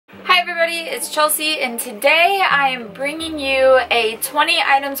everybody, it's Chelsea, and today I am bringing you a 20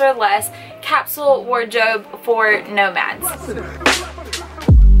 items or less capsule wardrobe for nomads.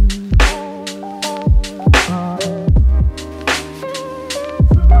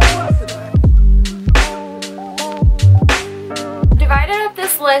 Divided up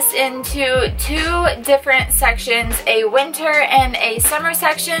this list into two different sections, a winter and a summer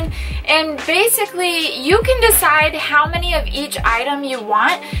section, and basically you can decide how many of each item you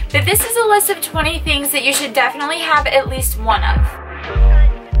want, but this is a list of 20 things that you should definitely have at least one of.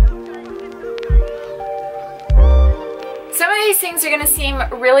 Some of these things are going to seem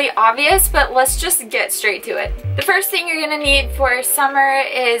really obvious, but let's just get straight to it. The first thing you're going to need for summer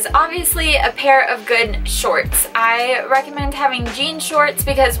is obviously a pair of good shorts. I recommend having jean shorts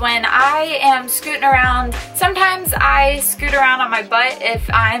because when I am scooting around, sometimes I scoot around on my butt if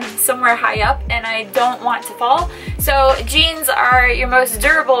I'm somewhere high up and I don't want to fall. So jeans are your most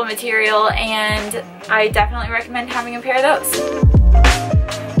durable material, and I definitely recommend having a pair of those.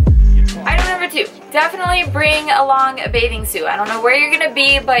 Item number 2, definitely bring along a bathing suit. I don't know where you're going to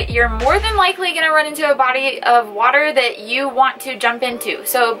be, but you're more than likely going to run into a body of water that you want to jump into,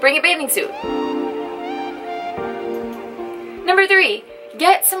 so bring a bathing suit. Number 3,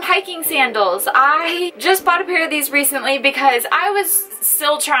 get some hiking sandals. I just bought a pair of these recently because I was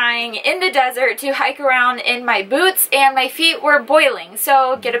still trying in the desert to hike around in my boots and my feet were boiling,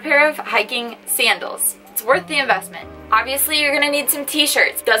 so get a pair of hiking sandals. It's worth the investment. Obviously, you're going to need some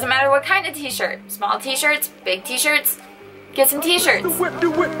t-shirts. Doesn't matter what kind of t-shirt. Small t-shirts, big t-shirts, get some t-shirts.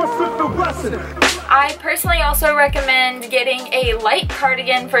 I personally also recommend getting a light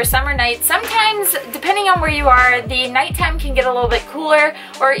cardigan for summer nights. Sometimes, depending on where you are, the nighttime can get a little bit cooler,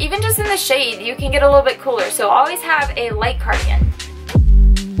 or even just in the shade, you can get a little bit cooler. So always have a light cardigan.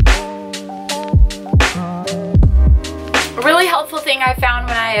 A really helpful thing I found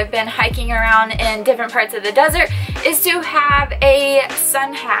when I have been hiking around in different parts of the desert is to have a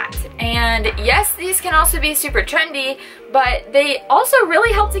sun hat. And yes, these can also be super trendy, but they also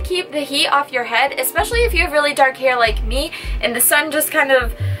really help to keep the heat off your head, especially if you have really dark hair like me and the sun just kind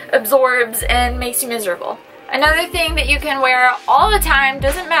of absorbs and makes you miserable. Another thing that you can wear all the time,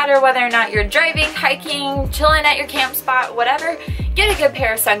 doesn't matter whether or not you're driving, hiking, chilling at your camp spot, whatever, get a good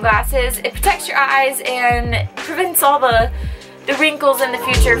pair of sunglasses. It protects your eyes and prevents all the wrinkles in the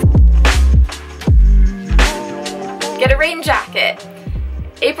future. Get a rain jacket.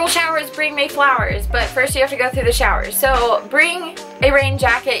 April showers bring May flowers, but first you have to go through the showers. So bring a rain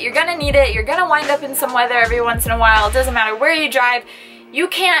jacket. You're gonna need it. You're gonna wind up in some weather every once in a while. It doesn't matter where you drive. You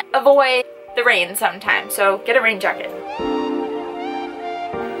can't avoid the rain sometimes, so get a rain jacket.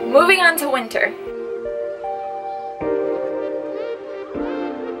 Moving on to winter.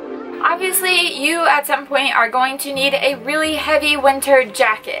 Obviously, you at some point are going to need a really heavy winter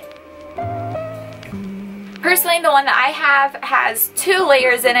jacket. Personally, the one that I have has 2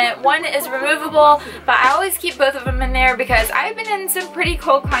 layers in it. One is removable, but I always keep both of them in there because I've been in some pretty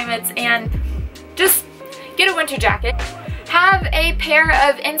cold climates, and just get a winter jacket. Have a pair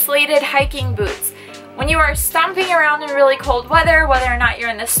of insulated hiking boots. When you are stomping around in really cold weather, whether or not you're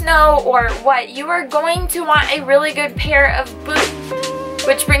in the snow or what, you are going to want a really good pair of boots.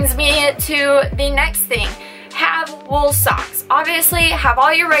 Which brings me to the next thing. Have wool socks. Obviously, have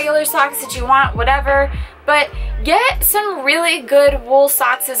all your regular socks that you want, whatever, but get some really good wool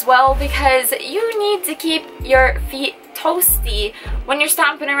socks as well because you need to keep your feet toasty when you're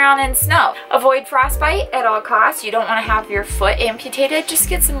stomping around in snow. Avoid frostbite at all costs. You don't want to have your foot amputated. Just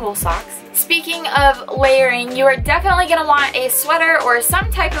get some wool socks. Speaking of layering, you are definitely going to want a sweater or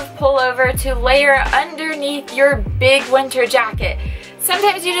some type of pullover to layer underneath your big winter jacket.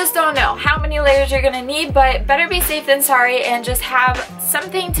 Sometimes you just don't know how many layers you're going to need, but better be safe than sorry and just have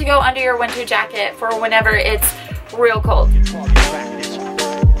something to go under your winter jacket for whenever it's real cold.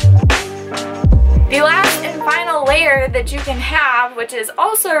 The last and final layer that you can have, which is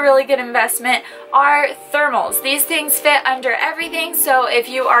also a really good investment, are thermals. These things fit under everything, so if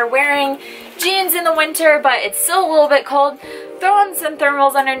you are wearing jeans in the winter but it's still a little bit cold, throw on some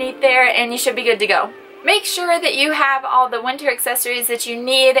thermals underneath there and you should be good to go. Make sure that you have all the winter accessories that you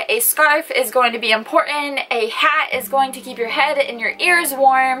need. A scarf is going to be important, a hat is going to keep your head and your ears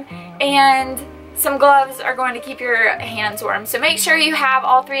warm, and some gloves are going to keep your hands warm. So make sure you have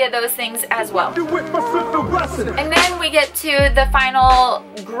all 3 of those things as well. And then we get to the final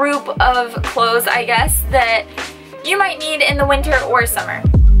group of clothes, I guess, that you might need in the winter or summer.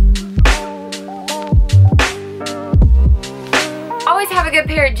 Always have a good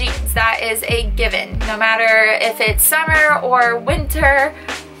pair of jeans. That is a given. No matter if it's summer or winter,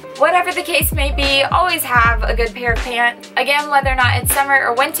 Whatever the case may be, always have a good pair of pants. Again, whether or not it's summer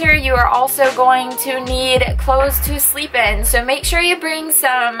or winter, you are also going to need clothes to sleep in. So make sure you bring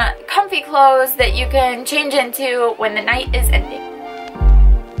some comfy clothes that you can change into when the night is ending.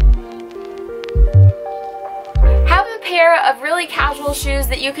 Have a pair of really casual shoes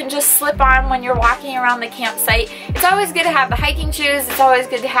that you can just slip on when you're walking around the campsite. It's always good to have the hiking shoes, it's always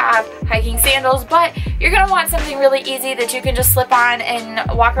good to have hiking sandals, but you're going to want something really easy that you can just slip on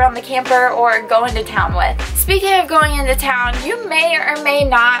and walk around the camper or go into town with. Speaking of going into town, you may or may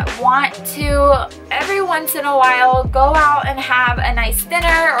not want to, every once in a while, go out and have a nice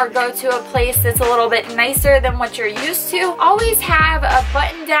dinner or go to a place that's a little bit nicer than what you're used to. Always have a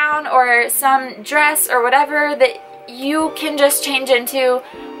button down or some dress or whatever that you can just change into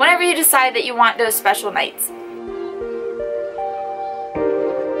whenever you decide that you want those special nights.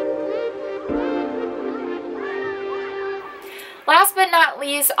 Last but not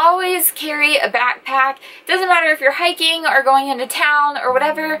least, always carry a backpack. Doesn't matter if you're hiking or going into town or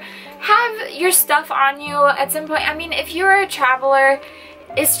whatever, have your stuff on you at some point. I mean, if you're a traveler,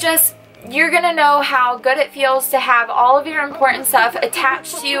 it's just, you're gonna know how good it feels to have all of your important stuff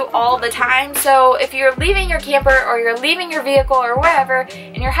attached to you all the time. So if you're leaving your camper or you're leaving your vehicle or wherever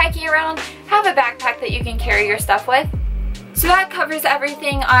and you're hiking around, have a backpack that you can carry your stuff with. So that covers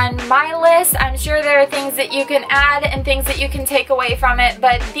everything on my list. I'm sure there are things that you can add and things that you can take away from it,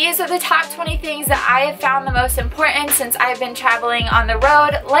 but these are the top 20 things that I have found the most important since I've been traveling on the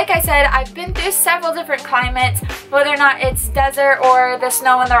road. Like I said, I've been through several different climates, whether or not it's desert or the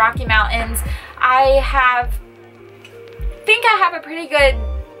snow in the Rocky Mountains. I think I have a pretty good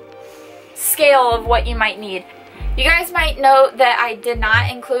scale of what you might need. You guys might note that I did not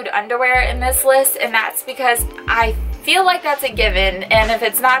include underwear in this list, and that's because I feel like that's a given, and if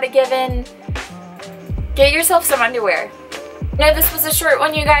it's not a given, get yourself some underwear. I know this was a short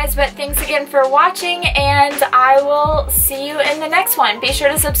one, you guys, but thanks again for watching, and I will see you in the next one. Be sure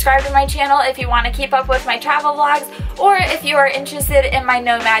to subscribe to my channel if you want to keep up with my travel vlogs, or if you are interested in my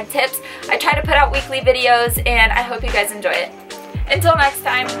Nomad tips. I try to put out weekly videos, and I hope you guys enjoy it. Until next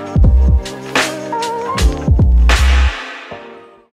time.